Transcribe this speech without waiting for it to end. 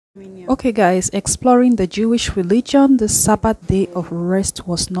Okay guys, exploring the Jewish religion, the Sabbath day of rest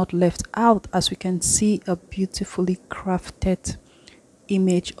was not left out, as we can see a beautifully crafted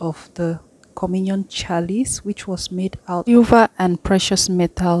image of the communion chalice, which was made out of silver and precious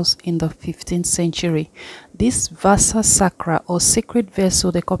metals in the 15th century. This vasa sacra, or sacred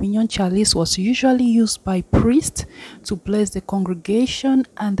vessel, the communion chalice, was usually used by priests to bless the congregation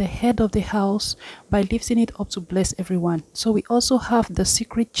and the head of the house by lifting it up to bless everyone. So we also have the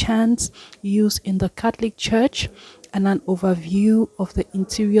secret chants used in the Catholic Church and an overview of the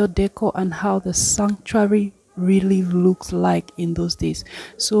interior decor and how the sanctuary really looks like in those days.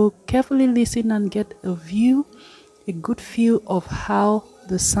 So carefully listen and get a good feel of how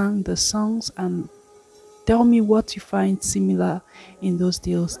they sang the songs, and tell me what you find similar in those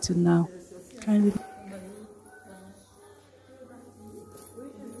days to now. Kindly.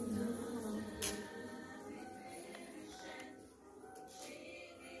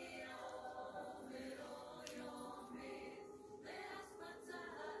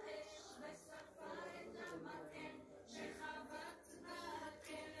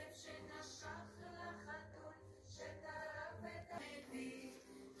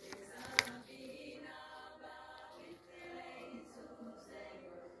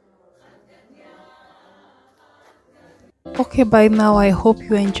 Okay, by now I hope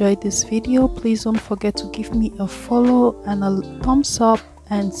you enjoyed this video. Please don't forget to give me a follow and a thumbs up,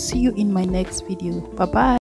 and see you in my next video. Bye bye.